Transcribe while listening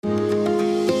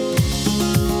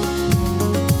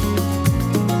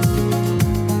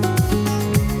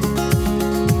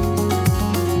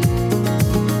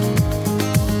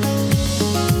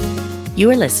You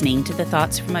are listening to the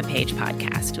Thoughts from a Page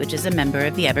podcast, which is a member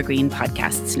of the Evergreen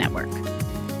Podcasts Network.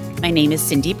 My name is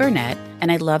Cindy Burnett,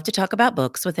 and I love to talk about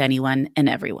books with anyone and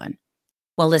everyone.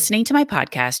 While listening to my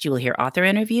podcast, you will hear author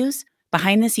interviews,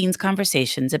 behind-the-scenes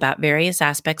conversations about various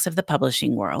aspects of the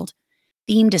publishing world,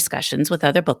 theme discussions with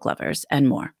other book lovers, and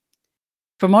more.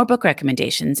 For more book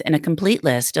recommendations and a complete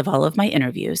list of all of my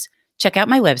interviews, check out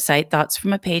my website,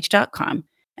 thoughtsfromapage.com,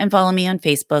 and follow me on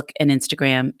Facebook and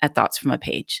Instagram at Thoughts From a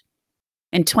Page.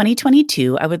 In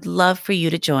 2022, I would love for you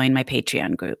to join my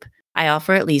Patreon group. I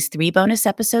offer at least 3 bonus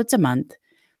episodes a month.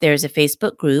 There's a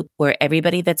Facebook group where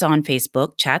everybody that's on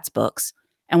Facebook chats books,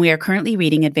 and we are currently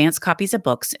reading advanced copies of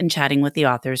books and chatting with the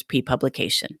authors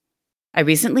pre-publication. I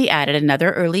recently added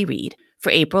another early read. For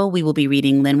April, we will be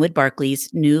reading Linwood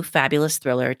Barclay's new fabulous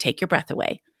thriller, Take Your Breath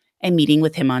Away, and meeting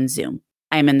with him on Zoom.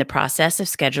 I am in the process of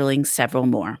scheduling several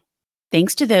more.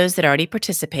 Thanks to those that already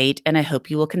participate, and I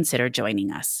hope you will consider joining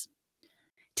us.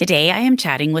 Today, I am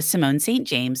chatting with Simone St.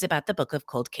 James about the book of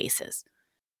Cold Cases.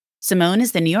 Simone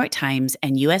is the New York Times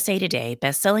and USA Today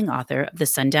best-selling author of The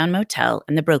Sundown Motel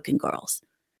and The Broken Girls.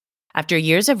 After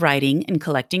years of writing and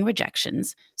collecting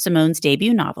rejections, Simone's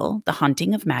debut novel, The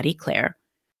Haunting of Maddie Clare,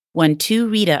 won 2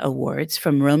 Rita Awards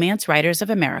from Romance Writers of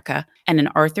America and an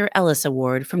Arthur Ellis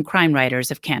Award from Crime Writers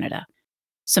of Canada.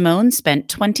 Simone spent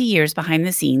 20 years behind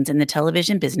the scenes in the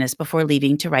television business before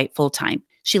leaving to write full-time.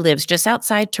 She lives just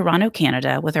outside Toronto,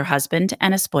 Canada, with her husband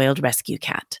and a spoiled rescue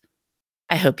cat.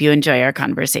 I hope you enjoy our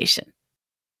conversation.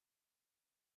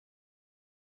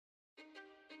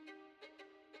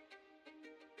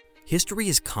 History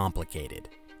is complicated.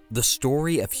 The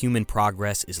story of human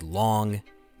progress is long,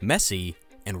 messy,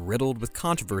 and riddled with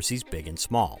controversies big and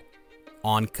small.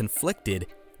 On Conflicted,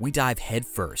 we dive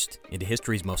headfirst into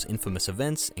history's most infamous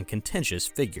events and contentious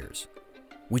figures.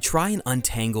 We try and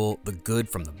untangle the good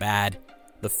from the bad,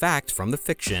 the fact from the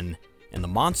fiction, and the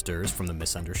monsters from the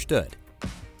misunderstood.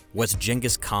 Was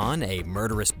Genghis Khan a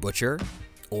murderous butcher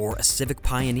or a civic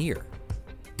pioneer?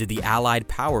 Did the Allied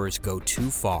powers go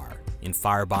too far in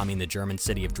firebombing the German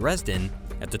city of Dresden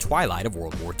at the twilight of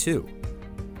World War II?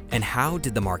 And how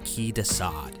did the Marquis de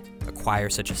Sade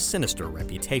acquire such a sinister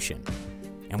reputation?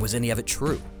 And was any of it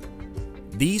true?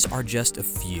 These are just a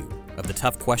few of the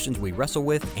tough questions we wrestle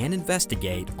with and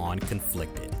investigate on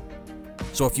Conflicted.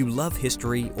 So if you love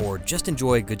history or just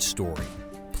enjoy a good story,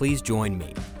 please join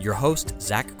me, your host,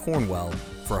 Zach Cornwell,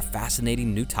 for a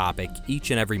fascinating new topic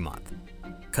each and every month.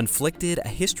 Conflicted, a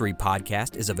history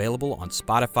podcast, is available on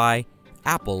Spotify,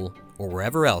 Apple, or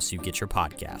wherever else you get your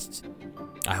podcasts.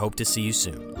 I hope to see you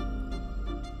soon.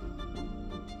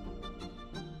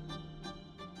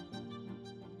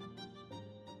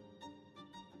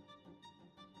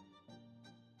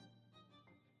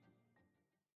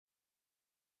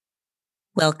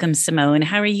 Welcome, Simone.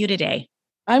 How are you today?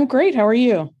 I'm great. How are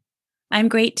you? I'm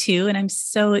great too, and I'm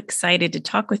so excited to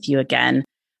talk with you again.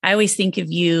 I always think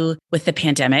of you with the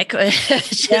pandemic.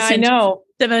 Yeah, I know.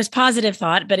 The most positive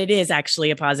thought, but it is actually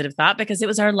a positive thought because it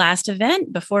was our last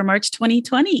event before March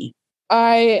 2020.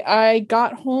 I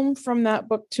got home from that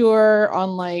book tour on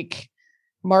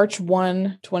March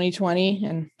 1, 2020.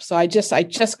 And so I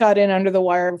just got in under the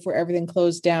wire before everything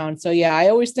closed down. So yeah, I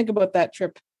always think about that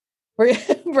trip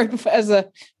as a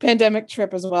pandemic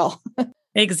trip as well.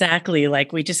 Exactly.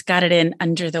 We just got it in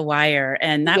under the wire,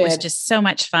 and that was just so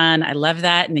much fun. I love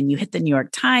that. And then you hit the New York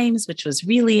Times, which was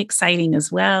really exciting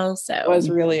as well. So it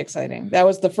was really exciting. That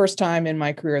was the first time in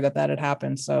my career that had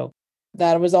happened. So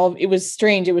it was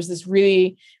strange. It was this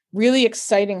really, really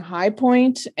exciting high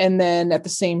point. And then at the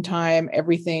same time,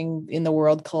 everything in the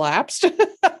world collapsed.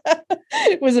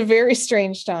 It was a very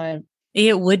strange time.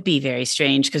 It would be very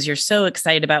strange because you're so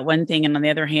excited about one thing. And on the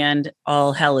other hand,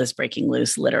 all hell is breaking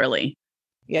loose, literally.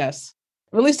 Yes.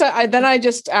 At least I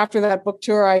just, after that book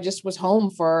tour, I just was home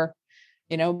for,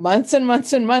 months and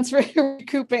months and months for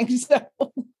recouping. So.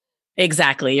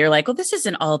 Exactly. You're like, well, this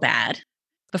isn't all bad.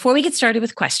 Before we get started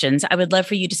with questions, I would love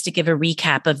for you just to give a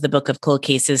recap of the Book of Cold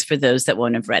Cases for those that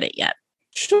won't have read it yet.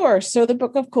 Sure. So the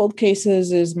Book of Cold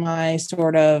Cases is my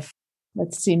sort of,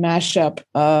 mashup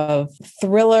of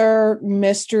thriller,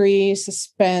 mystery,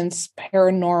 suspense,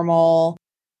 paranormal,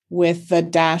 with a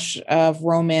dash of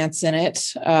romance in it,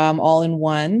 all in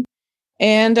one.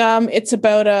 And it's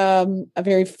about a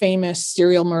very famous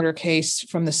serial murder case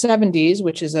from the 70s,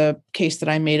 which is a case that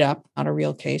I made up, not a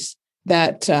real case,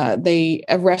 that they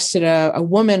arrested a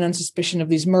woman on suspicion of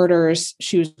these murders.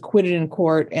 She was acquitted in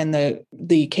court, and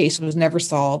the case was never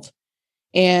solved.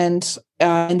 And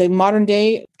in the modern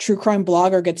day, true crime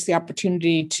blogger gets the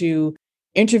opportunity to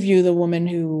interview the woman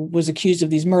who was accused of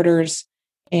these murders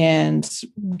and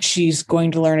she's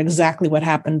going to learn exactly what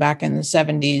happened back in the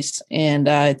 70s. And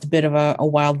it's a bit of a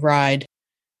wild ride.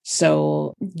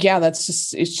 So yeah,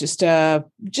 it's just a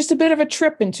bit of a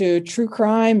trip into true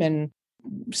crime and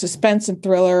suspense and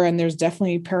thriller. And there's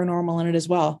definitely paranormal in it as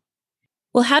well.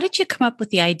 Well, how did you come up with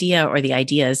the idea or the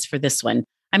ideas for this one?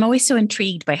 I'm always so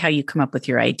intrigued by how you come up with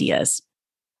your ideas.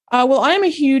 Well, I'm a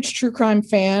huge true crime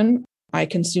fan. I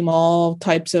consume all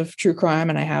types of true crime,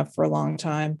 and I have for a long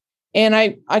time. And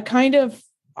I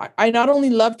not only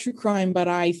love true crime, but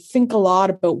I think a lot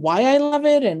about why I love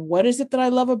it and what is it that I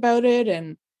love about it,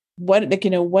 and what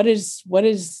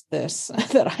is this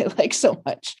that I like so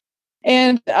much.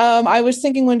 And I was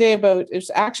thinking one day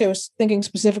I was thinking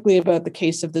specifically about the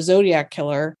case of the Zodiac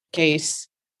killer case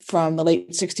from the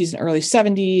late 60s and early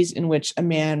 70s, in which a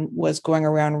man was going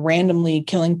around randomly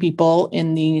killing people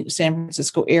in the San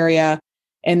Francisco area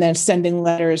and then sending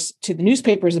letters to the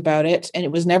newspapers about it. And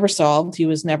it was never solved.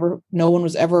 No one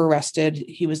was ever arrested.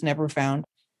 He was never found.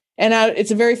 And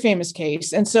it's a very famous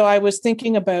case. And so I was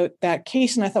thinking about that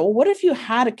case, and I thought, well, what if you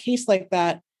had a case like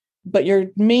that, but your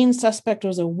main suspect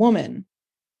was a woman?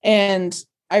 And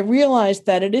I realized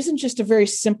that it isn't just a very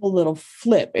simple little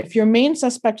flip. If your main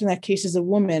suspect in that case is a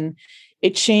woman,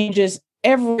 it changes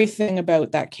everything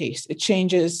about that case. It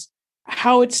changes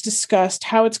how it's discussed,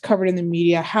 how it's covered in the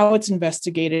media, how it's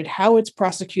investigated, how it's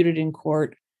prosecuted in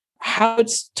court, how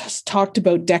it's talked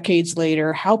about decades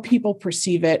later, how people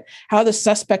perceive it, how the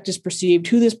suspect is perceived,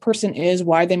 who this person is,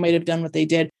 why they might have done what they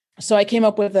did. So I came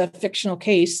up with a fictional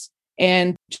case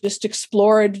and just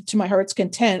explored to my heart's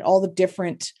content all the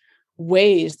different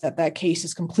ways that case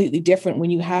is completely different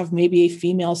when you have maybe a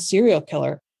female serial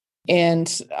killer.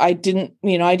 And I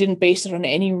didn't base it on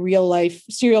any real life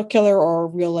serial killer or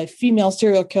real life female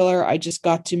serial killer. I just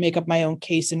got to make up my own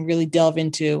case and really delve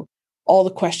into all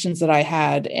the questions that I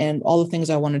had and all the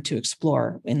things I wanted to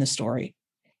explore in the story.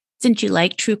 Since you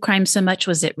like true crime so much,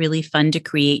 was it really fun to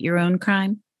create your own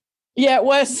crime? Yeah, it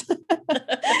was.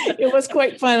 It was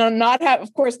quite fun on not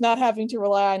having to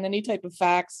rely on any type of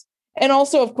facts. And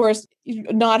also, of course,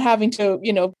 not having to,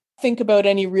 think about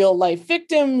any real life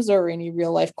victims or any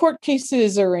real life court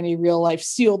cases or any real life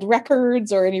sealed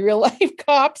records or any real life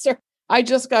cops. I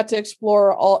just got to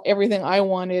explore everything I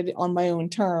wanted on my own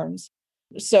terms.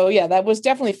 So yeah, that was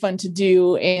definitely fun to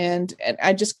do. And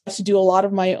I just got to do a lot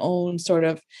of my own sort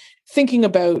of thinking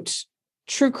about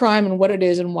true crime and what it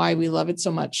is and why we love it so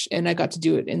much. And I got to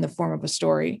do it in the form of a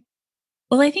story.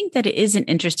 Well, I think that it is an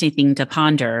interesting thing to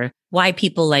ponder why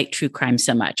people like true crime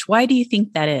so much. Why do you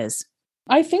think that is?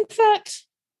 I think that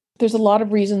there's a lot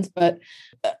of reasons, but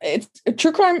it's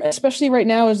true crime, especially right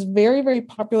now, is very, very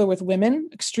popular with women,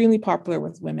 extremely popular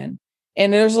with women.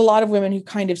 And there's a lot of women who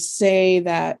kind of say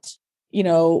that,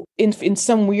 in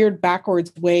some weird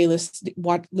backwards way,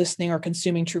 listening or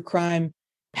consuming true crime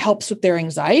helps with their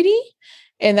anxiety.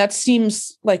 And that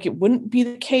seems like it wouldn't be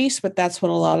the case, but that's what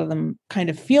a lot of them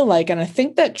kind of feel like. And I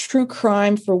think that true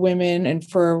crime for women and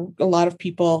for a lot of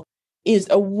people is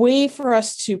a way for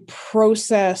us to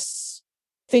process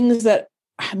things that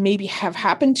maybe have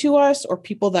happened to us or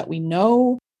people that we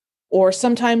know, or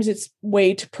sometimes it's a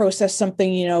way to process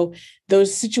something,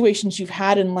 those situations you've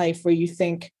had in life where you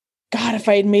think, God, if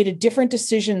I had made a different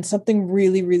decision, something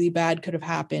really, really bad could have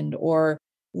happened. Or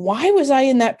why was I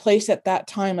in that place at that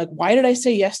time? Like, why did I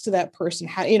say yes to that person?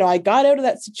 How, I got out of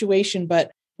that situation,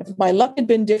 but if my luck had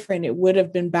been different, it would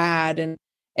have been bad.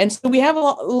 And so we have a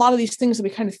lot of these things that we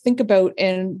kind of think about,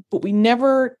 but we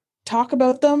never talk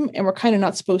about them, and we're kind of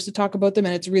not supposed to talk about them.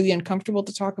 And it's really uncomfortable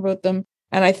to talk about them.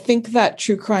 And I think that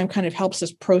true crime kind of helps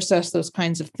us process those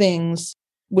kinds of things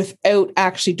without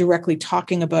actually directly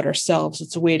talking about ourselves.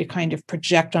 It's a way to kind of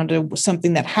project onto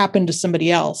something that happened to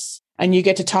somebody else. And you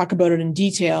get to talk about it in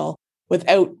detail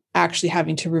without actually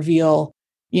having to reveal,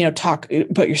 talk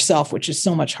about yourself, which is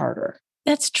so much harder.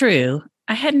 That's true.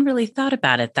 I hadn't really thought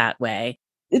about it that way.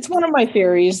 It's one of my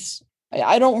theories.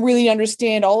 I don't really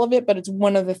understand all of it, but it's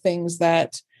one of the things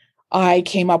that I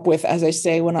came up with, as I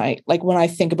say, when I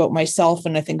think about myself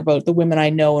and I think about the women I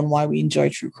know and why we enjoy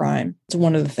true crime. It's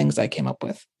one of the things I came up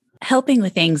with. Helping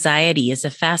with anxiety is a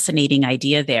fascinating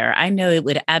idea there. I know it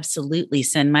would absolutely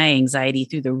send my anxiety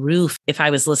through the roof if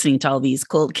I was listening to all these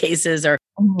cold cases or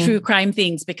true crime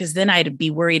things, because then I'd be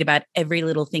worried about every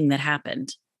little thing that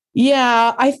happened.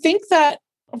 Yeah, I think that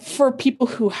for people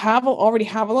who already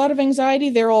have a lot of anxiety,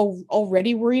 they're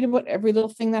already worried about every little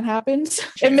thing that happens.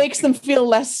 It makes them feel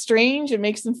less strange. It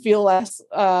makes them feel less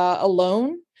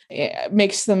alone. It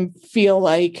makes them feel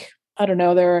like, I don't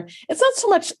know,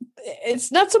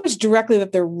 it's not so much directly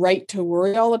that they're right to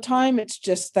worry all the time. It's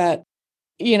just that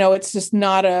it's just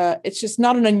not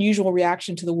an unusual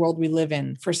reaction to the world we live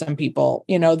in for some people,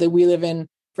 that we live in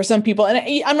for some people.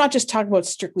 And I'm not just talking about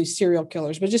strictly serial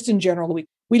killers, but just in general,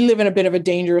 we live in a bit of a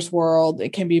dangerous world.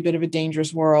 It can be a bit of a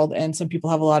dangerous world. And some people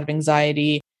have a lot of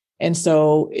anxiety. And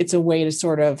so it's a way to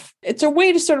sort of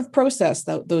process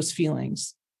those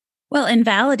feelings. Well,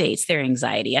 invalidates their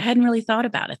anxiety. I hadn't really thought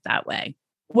about it that way.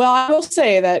 Well, I will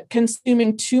say that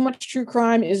consuming too much true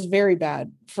crime is very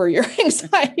bad for your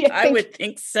anxiety. I would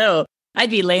think so. I'd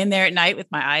be laying there at night with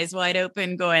my eyes wide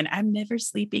open going, I'm never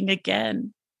sleeping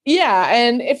again. Yeah.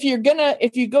 And if you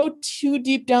go too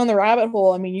deep down the rabbit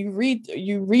hole, I mean,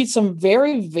 you read some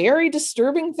very, very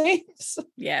disturbing things.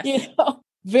 Yes.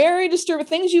 Very disturbing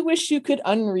things you wish you could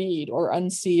unread or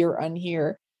unsee or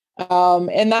unhear.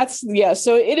 And that's,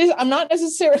 so it is, I'm not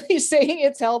necessarily saying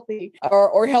it's healthy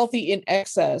or healthy in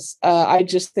excess. I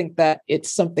just think that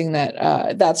it's something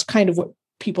that, that's kind of what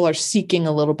people are seeking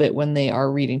a little bit when they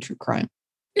are reading true crime.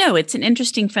 No, it's an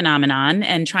interesting phenomenon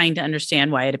and trying to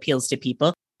understand why it appeals to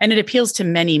people. And it appeals to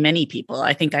many, many people.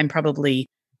 I think I'm probably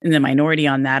in the minority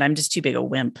on that. I'm just too big a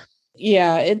wimp.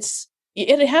 Yeah, it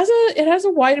has a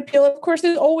wide appeal. Of course,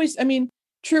 there's always,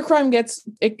 true crime gets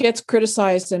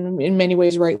criticized, and in many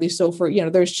ways rightly so, for,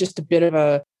 there's just a bit of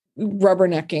a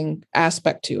rubbernecking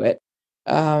aspect to it.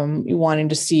 You wanting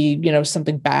to see,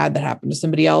 something bad that happened to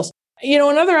somebody else.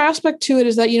 Another aspect to it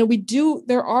is that,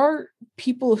 there are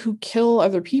people who kill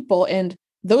other people, and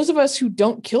those of us who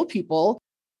don't kill people,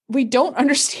 we don't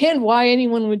understand why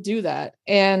anyone would do that.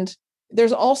 And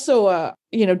there's also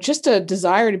just a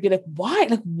desire to be like,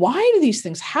 why do these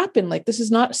things happen? Like, this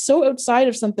is not so outside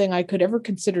of something I could ever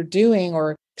consider doing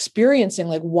or experiencing.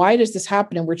 Like, why does this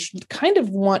happen? And we kind of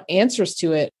want answers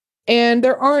to it. And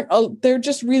there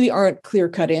just really aren't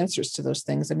clear-cut answers to those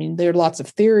things. I mean, there are lots of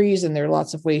theories and there are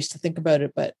lots of ways to think about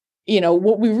it, but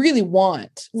what we really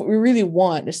want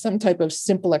is some type of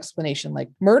simple explanation. Like,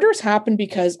 murders happen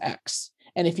because X.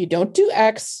 And if you don't do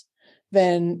X,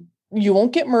 then you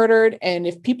won't get murdered. And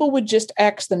if people would just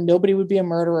X, then nobody would be a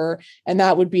murderer. And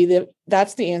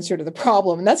that's the answer to the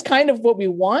problem. And that's kind of what we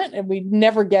want. And we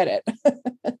never get it.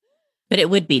 But it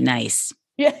would be nice.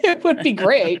 Yeah, it would be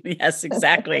great. Yes,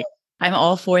 exactly. I'm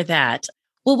all for that.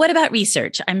 Well, what about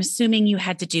research? I'm assuming you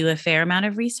had to do a fair amount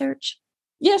of research.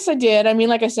 Yes, I did. I mean,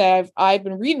 like I said, I've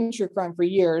been reading true crime for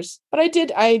years, but I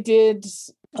did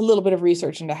a little bit of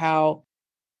research into how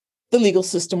the legal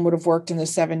system would have worked in the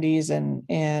 70s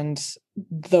and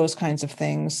those kinds of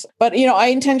things. But,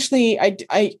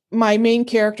 my main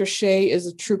character, Shay, is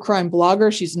a true crime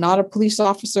blogger. She's not a police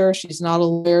officer. She's not a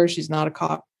lawyer. She's not a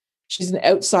cop. She's an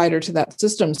outsider to that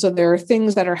system. So there are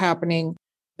things that are happening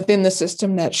within the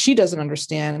system that she doesn't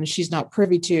understand and she's not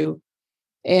privy to.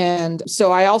 And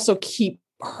so I also keep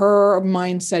her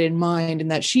mindset in mind,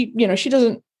 and that she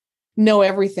doesn't know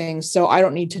everything. So I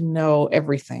don't need to know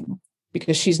everything,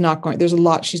 because there's a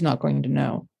lot she's not going to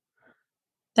know.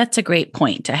 That's a great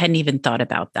point. I hadn't even thought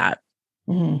about that.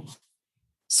 Mm-hmm.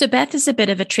 So Beth is a bit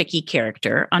of a tricky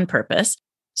character on purpose.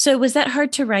 So was that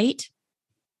hard to write?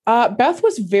 Beth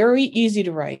was very easy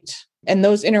to write. And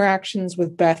those interactions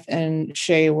with Beth and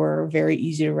Shay were very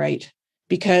easy to write,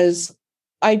 because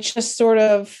I just sort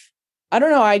of, I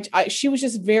don't know, she was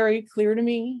just very clear to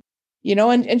me.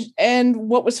 And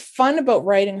what was fun about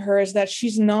writing her is that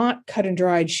she's not cut and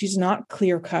dried. She's not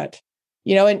clear cut,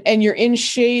 and you're in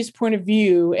Shay's point of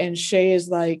view, and Shay is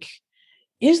like,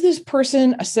 is this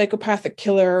person a psychopathic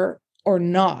killer or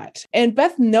not? And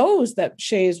Beth knows that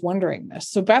Shay is wondering this.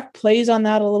 So Beth plays on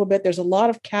that a little bit. There's a lot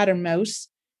of cat and mouse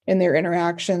in their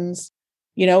interactions,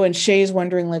 and Shay's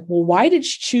wondering, like, well, why did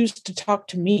she choose to talk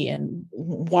to me? And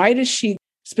why does she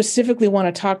specifically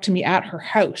want to talk to me at her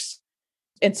house?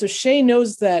 And so Shay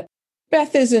knows that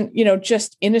Beth isn't,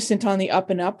 just innocent on the up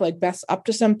and up, like Beth's up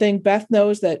to something. Beth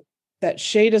knows that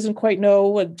Shay doesn't quite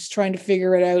know and is trying to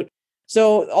figure it out.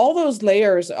 So all those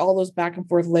layers, all those back and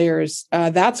forth layers,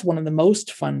 that's one of the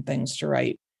most fun things to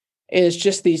write, is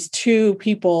just these two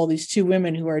people, these two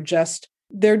women who are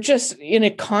they're just in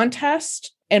a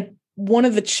contest. And one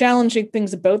of the challenging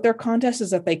things about their contest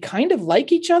is that they kind of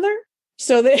like each other.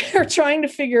 So they're trying to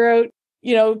figure out,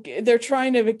 they're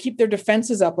trying to keep their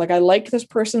defenses up. Like, I like this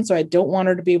person, so I don't want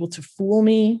her to be able to fool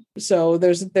me. So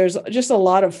there's just a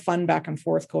lot of fun back and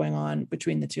forth going on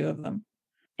between the two of them.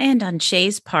 And on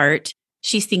Shay's part,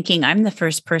 she's thinking, I'm the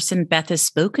first person Beth has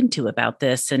spoken to about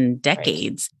this in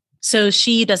decades. Right. So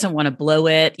she doesn't want to blow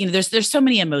it. There's so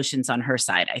many emotions on her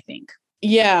side, I think.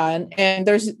 Yeah. And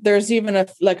there's even a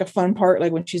fun part,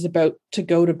 like when she's about to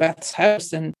go to Beth's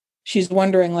house and she's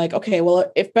wondering, like, okay,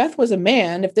 well, if Beth was a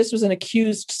man, if this was an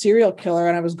accused serial killer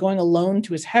and I was going alone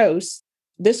to his house,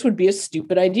 this would be a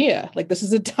stupid idea. Like, this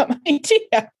is a dumb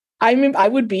idea. I mean, I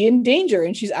would be in danger.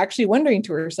 And she's actually wondering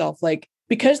to herself, like,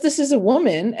 because this is a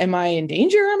woman, am I in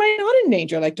danger or am I not in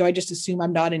danger? Like, do I just assume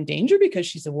I'm not in danger because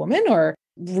she's a woman, or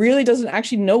really doesn't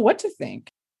actually know what to think?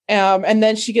 And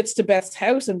then she gets to Beth's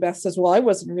house and Beth says, well, I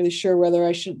wasn't really sure whether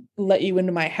I should let you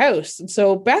into my house. And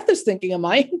so Beth is thinking, am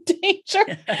I in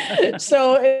danger?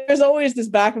 So there's always this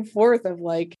back and forth of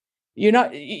like, you're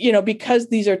not, because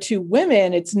these are two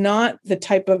women, it's not the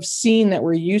type of scene that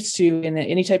we're used to in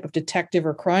any type of detective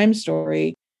or crime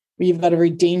story where you've got a very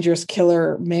dangerous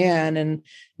killer man and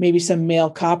maybe some male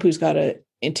cop who's got to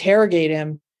interrogate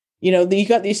him. You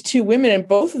got these two women, and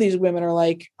both of these women are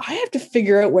like, I have to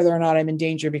figure out whether or not I'm in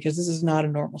danger because this is not a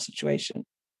normal situation.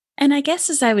 And I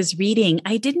guess as I was reading,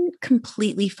 I didn't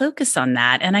completely focus on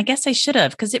that. And I guess I should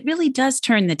have, because it really does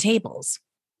turn the tables.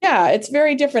 Yeah, it's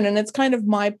very different. And it's kind of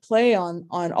my play on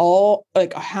all,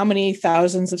 like, how many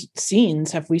thousands of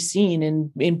scenes have we seen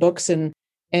in books and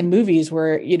movies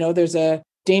where, there's a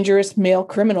dangerous male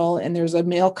criminal and there's a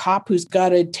male cop who's got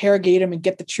to interrogate him and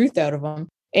get the truth out of him.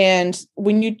 And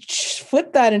when you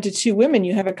flip that into two women,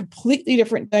 you have a completely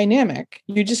different dynamic.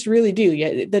 You just really do.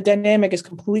 Yeah, the dynamic is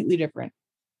completely different.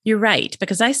 You're right,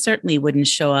 because I certainly wouldn't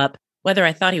show up, whether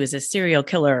I thought he was a serial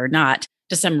killer or not,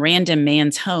 to some random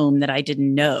man's home that I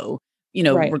didn't know,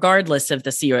 Right. regardless of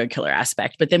the serial killer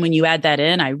aspect. But then when you add that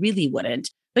in, I really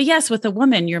wouldn't. But yes, with a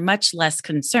woman, you're much less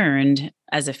concerned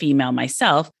as a female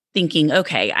myself, thinking,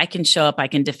 okay, I can show up, I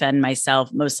can defend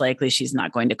myself. Most likely she's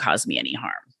not going to cause me any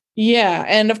harm. Yeah.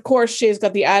 And of course, she's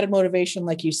got the added motivation,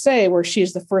 like you say, where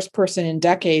she's the first person in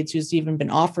decades who's even been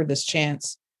offered this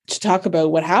chance to talk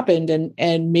about what happened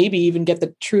and maybe even get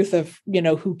the truth of,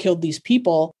 who killed these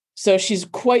people. So she's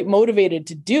quite motivated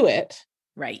to do it.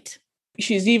 Right.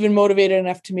 She's even motivated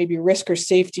enough to maybe risk her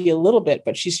safety a little bit,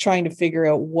 but she's trying to figure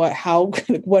out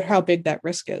how big that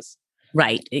risk is.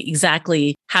 Right.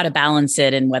 Exactly. How to balance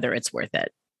it and whether it's worth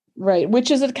it. Right. Which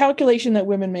is a calculation that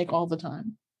women make all the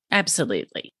time.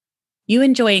 Absolutely. You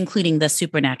enjoy including the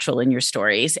supernatural in your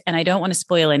stories, and I don't want to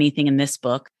spoil anything in this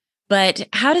book, but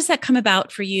how does that come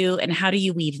about for you and how do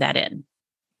you weave that in?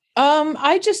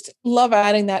 I just love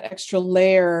adding that extra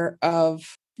layer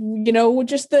of, you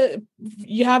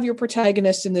have your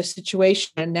protagonist in this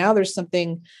situation and now there's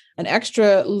an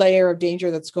extra layer of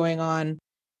danger that's going on.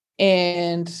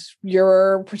 And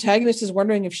your protagonist is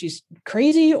wondering if she's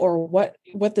crazy or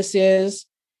what this is.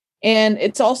 And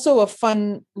it's also a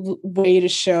fun way to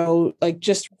show,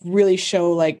 really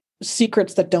show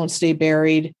secrets that don't stay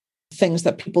buried, things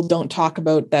that people don't talk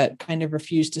about that kind of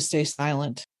refuse to stay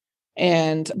silent.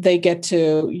 And they get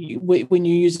to, when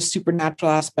you use a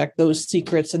supernatural aspect, those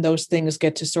secrets and those things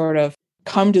get to sort of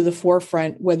come to the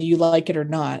forefront, whether you like it or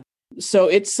not. So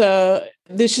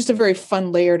there's just a very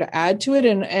fun layer to add to it.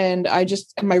 And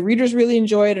my readers really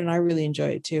enjoy it. And I really enjoy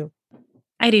it too.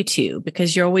 I do too,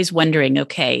 because you're always wondering,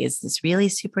 okay, is this really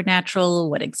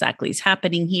supernatural? What exactly is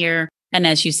happening here? And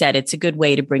as you said, it's a good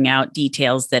way to bring out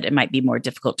details that it might be more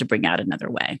difficult to bring out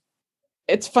another way.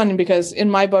 It's fun because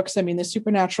in my books, the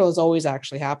supernatural is always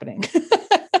actually happening.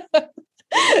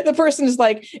 The person is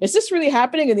like, is this really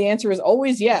happening? And the answer is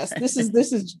always yes. This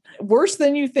is worse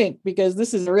than you think because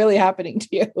this is really happening to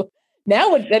you.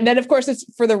 Now, and then of course it's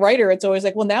for the writer, it's always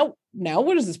like, well, now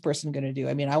what is this person going to do?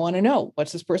 I want to know,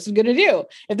 what's this person going to do?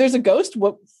 If there's a ghost,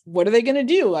 what are they going to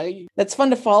do? That's fun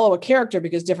to follow a character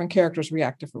because different characters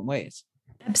react different ways.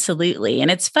 Absolutely. And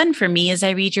it's fun for me as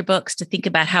I read your books to think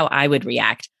about how I would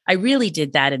react. I really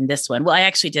did that in this one. Well, I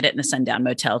actually did it in the Sundown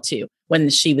Motel too, when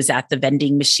she was at the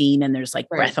vending machine and there's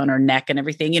breath on her neck and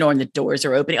everything, and the doors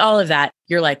are opening, all of that.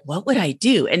 You're like, what would I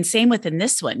do? And same within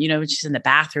this one, when she's in the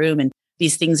bathroom and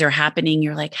these things are happening,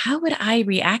 you're like, how would I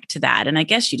react to that? And I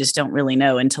guess you just don't really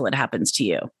know until it happens to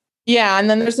you. Yeah. And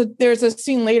then there's a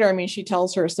scene later. She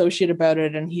tells her associate about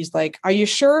it and he's like, are you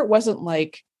sure it wasn't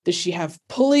does she have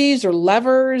pulleys or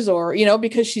levers or,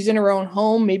 because she's in her own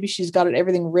home, maybe she's got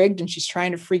everything rigged and she's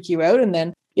trying to freak you out. And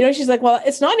then, she's like, well,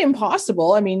 it's not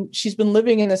impossible. She's been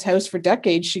living in this house for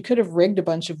decades. She could have rigged a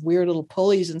bunch of weird little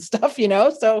pulleys and stuff,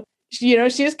 So,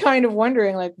 she's kind of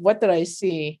wondering what did I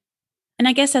see? And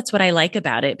I guess that's what I like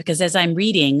about it, because as I'm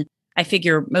reading, I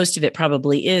figure most of it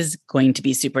probably is going to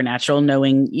be supernatural,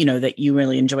 knowing, that you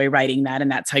really enjoy writing that and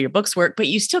that's how your books work. But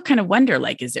you still kind of wonder,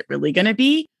 is it really going to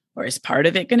be? Or is part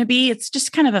of it going to be? It's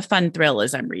just kind of a fun thrill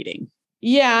as I'm reading.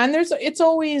 Yeah. And it's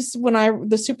always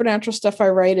the supernatural stuff I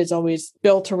write is always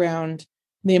built around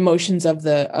the emotions of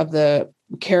the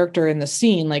character in the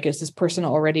scene. Is this person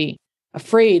already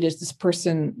afraid? Is this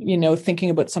person, thinking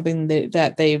about something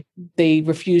that they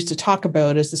refuse to talk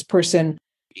about? Is this person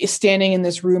standing in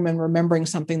this room and remembering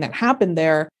something that happened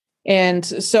there? And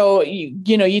so,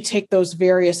 you take those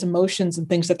various emotions and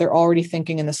things that they're already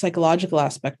thinking and the psychological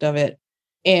aspect of it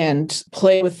and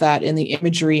play with that in the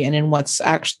imagery and in what's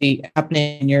actually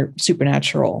happening in your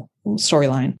supernatural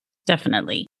storyline.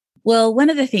 Definitely. Well, one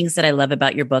of the things that I love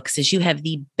about your books is you have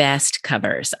the best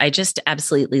covers. I just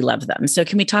absolutely love them. So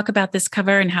can we talk about this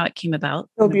cover and how it came about?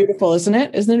 So beautiful, isn't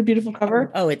it? Isn't it a beautiful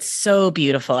cover? Oh, it's so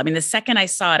beautiful. I mean, the second I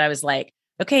saw it, I was like,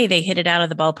 okay, they hit it out of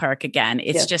the ballpark again.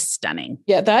 It's just stunning.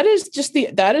 Yeah, that is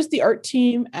the art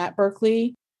team at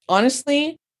Berkeley.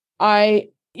 Honestly,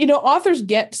 authors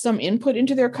get some input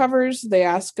into their covers. They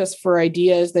ask us for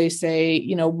ideas. They say,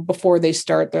 before they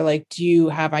start, they're like, do you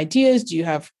have ideas? Do you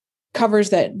have covers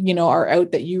that, are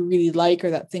out that you really like or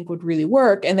that think would really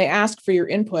work? And they ask for your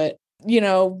input.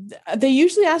 They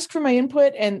usually ask for my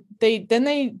input and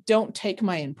they don't take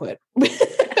my input.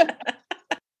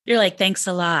 You're like, thanks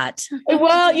a lot.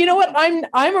 Well, you know what?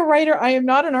 I'm a writer. I am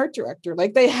not an art director.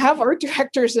 Like, they have art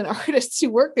directors and artists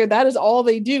who work there. That is all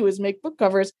they do, is make book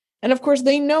covers. And of course,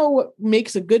 they know what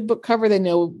makes a good book cover. They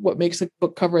know what makes a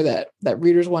book cover that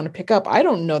readers want to pick up. I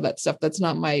don't know that stuff. That's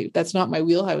not my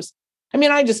wheelhouse. I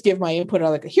mean, I just give my input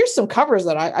on, like, here's some covers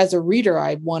that I, as a reader,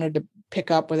 I wanted to pick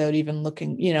up without even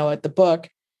looking, at the book.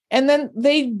 And then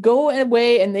they go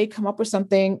away and they come up with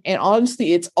something. And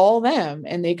honestly, it's all them.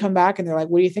 And they come back and they're like,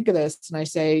 what do you think of this? And I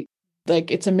say,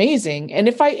 like, it's amazing. And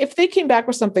if they came back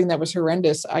with something that was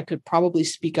horrendous, I could probably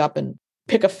speak up and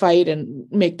pick a fight and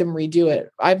make them redo it.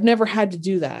 I've never had to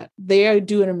do that. They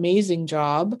do an amazing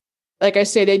job. Like I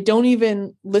say, they don't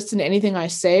even listen to anything I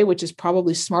say, which is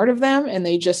probably smart of them. And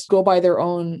they just go by their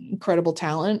own incredible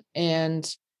talent.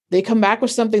 And they come back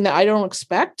with something that I don't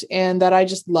expect and that I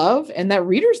just love and that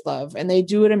readers love. And they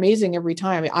do it amazing every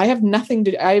time. I have nothing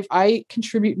to, I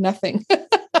contribute nothing.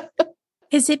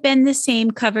 Has it been the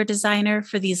same cover designer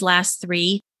for these last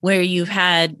three, where you've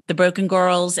had The Broken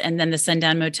Girls and then The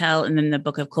Sundown Motel and then The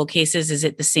Book of Cold Cases? Is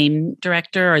it the same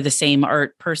director or the same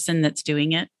art person that's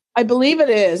doing it? I believe it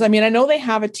is. I mean, I know they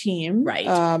have a team. Right.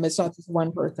 It's not just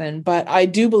one person, but I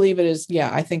do believe it is. Yeah,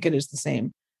 I think it is the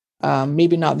same.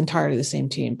 Maybe not entirely the same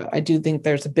team, but I do think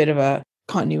there's a bit of a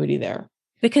continuity there.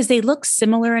 Because they look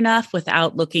similar enough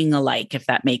without looking alike, if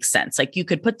that makes sense. Like, you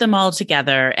could put them all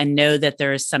together and know that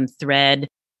there is some thread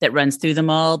that runs through them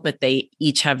all, but they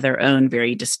each have their own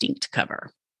very distinct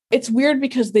cover. It's weird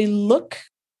because they look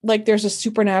like there's a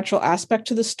supernatural aspect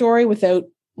to the story without,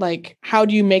 like, how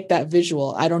do you make that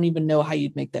visual? I don't even know how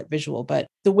you'd make that visual, but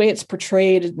the way it's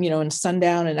portrayed, in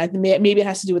Sundown, and maybe it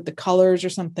has to do with the colors or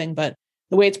something, but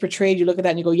the way it's portrayed, you look at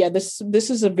that and you go, yeah, this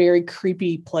is a very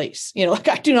creepy place. Like,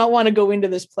 I do not want to go into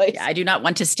this place. Yeah, I do not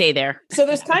want to stay there. So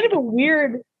there's kind of a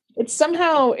weird, it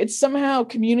somehow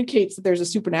communicates that there's a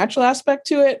supernatural aspect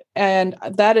to it. And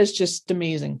that is just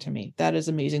amazing to me. That is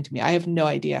amazing to me. I have no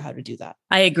idea how to do that.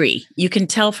 I agree. You can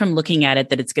tell from looking at it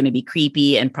that it's going to be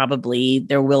creepy and probably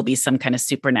there will be some kind of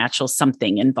supernatural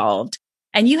something involved.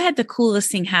 And you had the coolest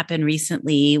thing happen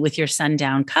recently with your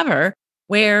Sundown cover,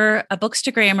 where a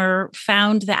bookstagrammer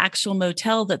found the actual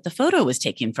motel that the photo was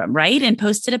taken from, right? And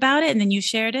posted about it, and then you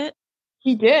shared it?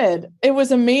 He did. It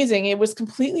was amazing. It was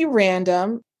completely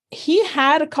random. He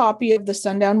had a copy of the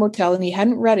Sundown Motel and he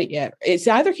hadn't read it yet. It's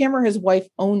either him or his wife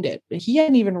owned it, but he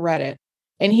hadn't even read it.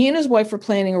 And he and his wife were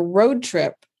planning a road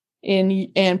trip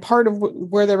and part of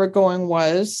where they were going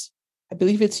was, I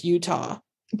believe it's Utah,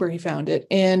 where he found it.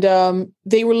 And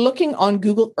they were looking on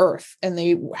Google Earth and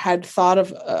they had thought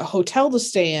of a hotel to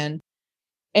stay in.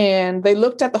 And they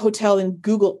looked at the hotel in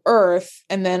Google Earth.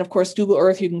 And then, of course, Google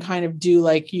Earth, you can kind of do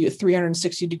like you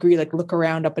 360 degree, like look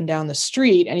around up and down the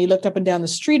street. And he looked up and down the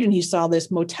street and he saw this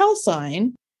motel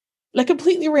sign, like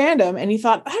completely random. And he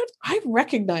thought, I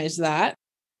recognize that.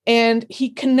 And he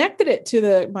connected it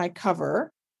to my cover.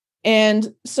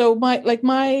 And so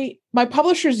my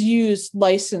publishers used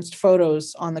licensed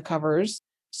photos on the covers.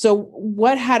 So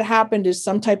what had happened is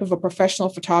some type of a professional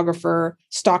photographer,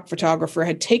 stock photographer,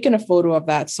 had taken a photo of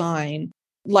that sign,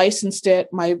 licensed it.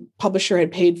 My publisher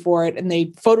had paid for it, and they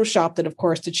photoshopped it, of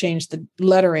course, to change the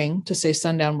lettering to say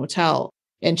Sundown Motel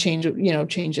and change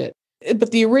it.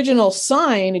 But the original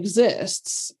sign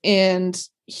exists, and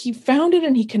he found it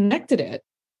and he connected it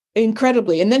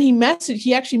incredibly. And then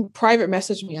he actually private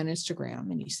messaged me on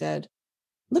Instagram, and he said,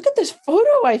 look at this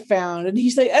photo I found. And I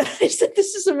said,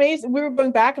 this is amazing. We were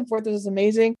going back and forth. This is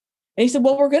amazing. And he said,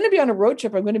 well, we're going to be on a road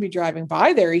trip. I'm going to be driving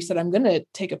by there. He said, I'm going to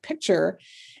take a picture.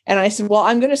 And I said, well,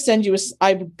 I'm going to send you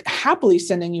I'm happily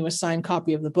sending you a signed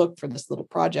copy of the book for this little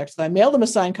project. So I mailed him a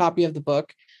signed copy of the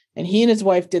book, and he and his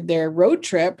wife did their road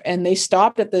trip, and they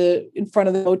stopped in front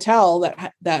of the hotel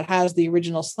that has the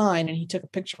original sign. And he took a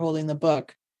picture holding the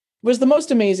book. was the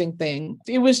most amazing thing.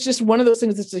 It was just one of those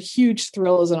things that's a huge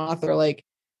thrill as an author, like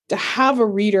to have a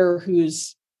reader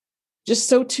who's just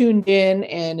so tuned in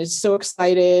and is so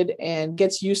excited and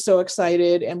gets you so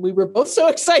excited. And we were both so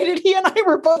excited. He and I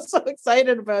were both so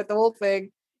excited about the whole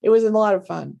thing. It was a lot of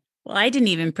fun. Well, I didn't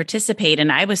even participate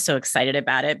and I was so excited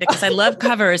about it because I love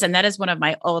covers and that is one of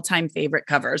my all-time favorite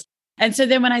covers. And so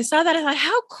then when I saw that, I thought,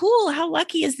 how cool, how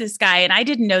lucky is this guy? And I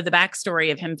didn't know the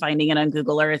backstory of him finding it on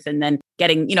Google Earth and then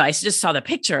getting, I just saw the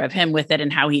picture of him with it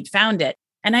and how he'd found it.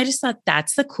 And I just thought,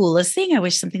 that's the coolest thing. I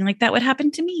wish something like that would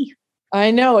happen to me.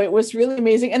 I know, it was really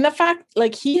amazing. And the fact,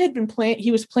 like, he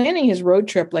was planning his road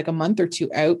trip like a month or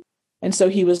two out. And so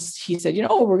he said,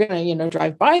 we're going to,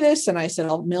 drive by this. And I said,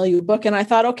 I'll mail you a book. And I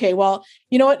thought, okay, well,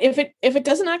 you know what, if it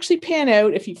doesn't actually pan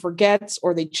out, if he forgets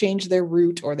or they change their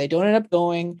route or they don't end up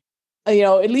going,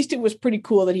 at least it was pretty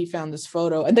cool that he found this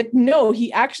photo. And no,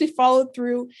 he actually followed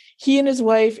through. He and his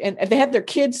wife, and they had their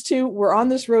kids too, were on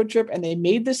this road trip and they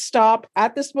made this stop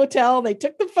at this motel. They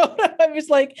took the photo. I was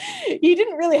like, he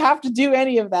didn't really have to do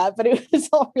any of that, but it was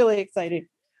all really exciting.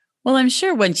 Well, I'm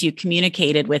sure once you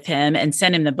communicated with him and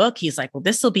sent him the book, he's like, well,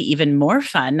 this will be even more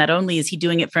fun. Not only is he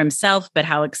doing it for himself, but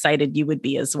how excited you would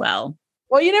be as well.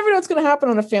 Well, you never know what's going to happen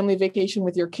on a family vacation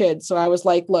with your kids. So I was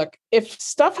like, look, if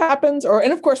stuff happens,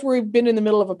 and of course, we've been in the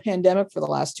middle of a pandemic for the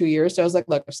last 2 years. So I was like,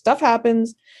 look, if stuff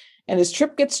happens and his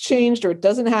trip gets changed or it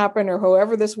doesn't happen or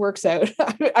however this works out,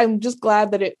 I'm just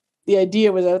glad that the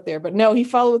idea was out there. But no, he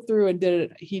followed through and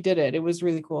did it. He did it. It was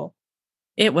really cool.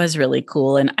 It was really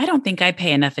cool. And I don't think I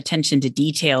pay enough attention to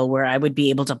detail where I would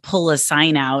be able to pull a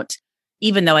sign out.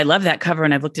 Even though I love that cover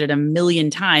and I've looked at it a million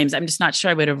times, I'm just not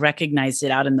sure I would have recognized it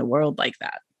out in the world like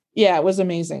that. Yeah, it was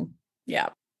amazing. Yeah.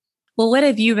 Well, what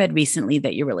have you read recently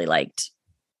that you really liked?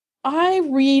 I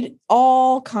read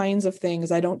all kinds of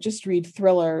things. I don't just read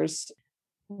thrillers.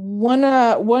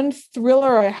 One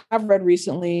thriller I have read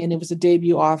recently, and it was a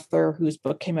debut author whose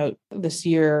book came out this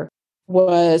year,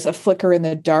 was A Flicker in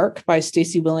the Dark by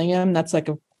Stacey Willingham. That's like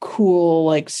a cool,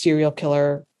 like serial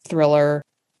killer thriller.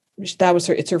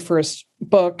 It's her first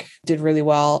book, did really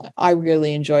well. I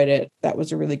really enjoyed it. That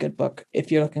was a really good book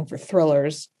if you're looking for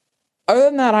thrillers. Other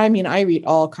than that, I read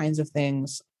all kinds of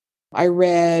things. I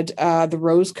read The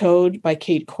Rose Code by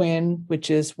Kate Quinn,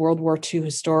 which is World War II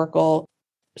historical.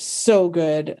 So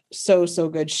good. So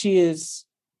good. She is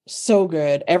so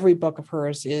good. Every book of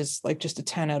hers is like just a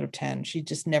 10 out of 10. She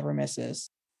just never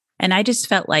misses. And I just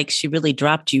felt like she really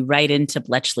dropped you right into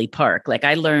Bletchley Park. Like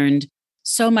I learned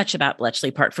so much about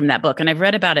Bletchley Park from that book. And I've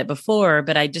read about it before,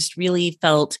 but I just really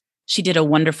felt she did a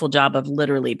wonderful job of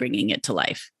literally bringing it to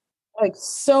life. Like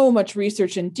so much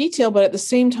research and detail, but at the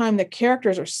same time, the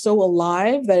characters are so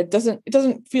alive that it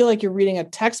doesn't feel like you're reading a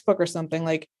textbook or something.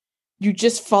 Like you're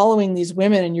just following these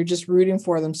women and you're just rooting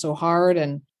for them so hard.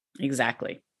 And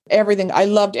exactly everything. I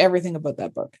loved everything about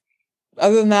that book.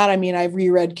 Other than that, I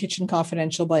reread Kitchen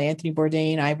Confidential by Anthony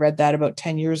Bourdain. I read that about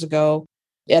 10 years ago.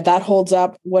 Yeah, that holds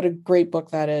up. What a great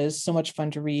book that is. So much fun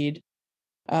to read.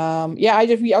 I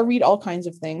read all kinds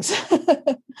of things.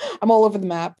 I'm all over the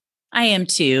map. I am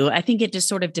too. I think it just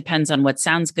sort of depends on what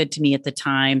sounds good to me at the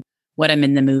time, what I'm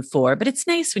in the mood for. But it's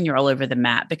nice when you're all over the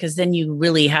map because then you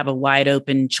really have a wide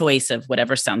open choice of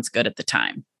whatever sounds good at the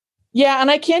time. Yeah.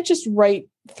 And I can't just write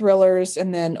thrillers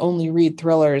and then only read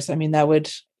thrillers. I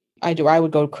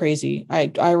would go crazy.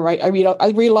 I read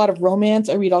a lot of romance.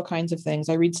 I read all kinds of things.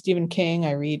 I read Stephen King.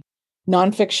 I read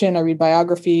nonfiction. I read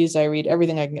biographies. I read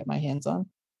everything I can get my hands on.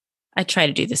 I try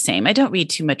to do the same. I don't read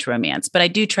too much romance, but I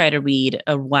do try to read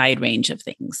a wide range of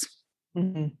things.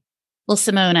 Mm-hmm. Well,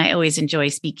 Simone, I always enjoy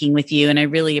speaking with you, and I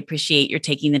really appreciate your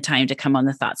taking the time to come on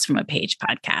the Thoughts from a Page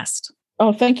podcast.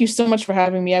 Oh, thank you so much for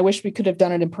having me. I wish we could have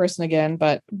done it in person again,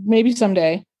 but maybe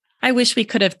someday. I wish we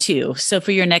could have too. So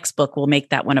for your next book, we'll make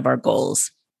that one of our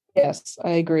goals. Yes,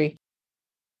 I agree.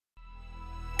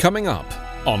 Coming up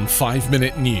on 5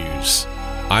 Minute News,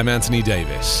 I'm Anthony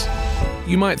Davis.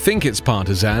 You might think it's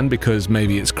partisan because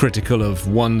maybe it's critical of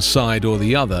one side or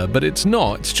the other, but it's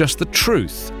not. It's just the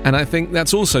truth. And I think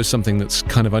that's also something that's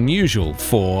kind of unusual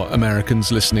for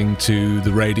Americans listening to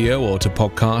the radio or to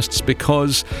podcasts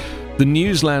because the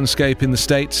news landscape in the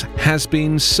States has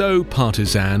been so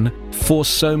partisan for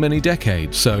so many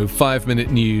decades. So 5 Minute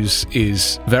News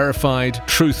is verified,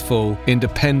 truthful,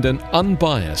 independent,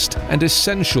 unbiased, and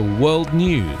essential world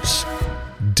news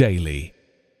daily.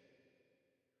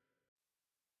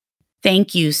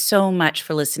 Thank you so much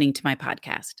for listening to my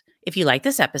podcast. If you like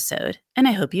this episode, and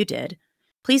I hope you did,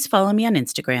 please follow me on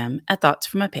Instagram at Thoughts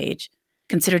from a Page.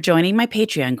 Consider joining my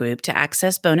Patreon group to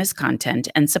access bonus content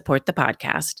and support the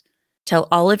podcast. Tell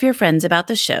all of your friends about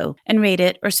the show and rate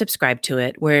it or subscribe to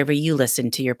it wherever you listen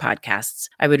to your podcasts.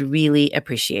 I would really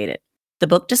appreciate it. The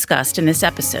book discussed in this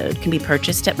episode can be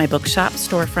purchased at my bookshop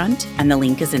storefront, and the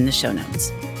link is in the show notes.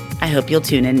 I hope you'll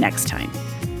tune in next time.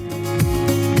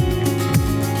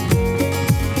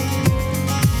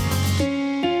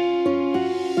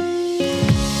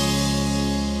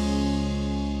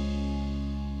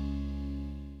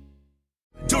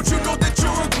 Don't you know that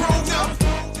you're a grown-up?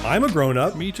 I'm a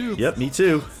grown-up. Me too. Yep, me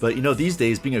too. But these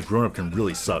days, being a grown-up can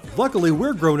really suck. Luckily,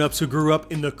 we're grown-ups who grew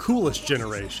up in the coolest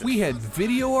generation. We had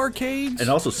video arcades. And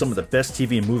also some of the best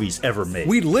TV and movies ever made.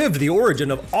 We lived the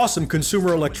origin of awesome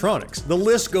consumer electronics. The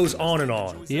list goes on and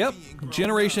on. Yep,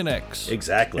 Generation X.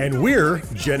 Exactly. And we're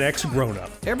Gen X grown-up.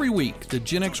 Every week, the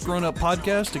Gen X Grown Up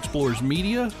podcast explores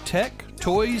media, tech,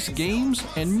 toys, games,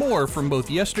 and more from both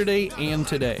yesterday and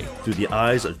today. Through the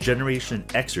eyes of Generation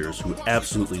Xers who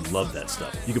absolutely love that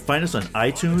stuff. You can find us on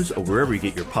iTunes or wherever you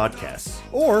get your podcasts.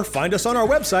 Or find us on our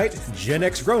website,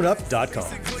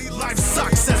 genxgrownup.com. Life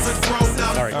sucks as a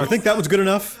grown-up. All right, you think that was good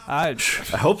enough? I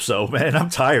hope so, man. I'm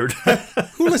tired.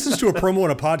 Who listens to a promo on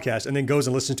a podcast and then goes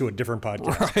and listens to a different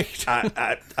podcast?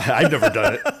 Right. I've never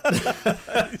done it.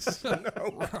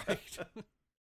 No. Right.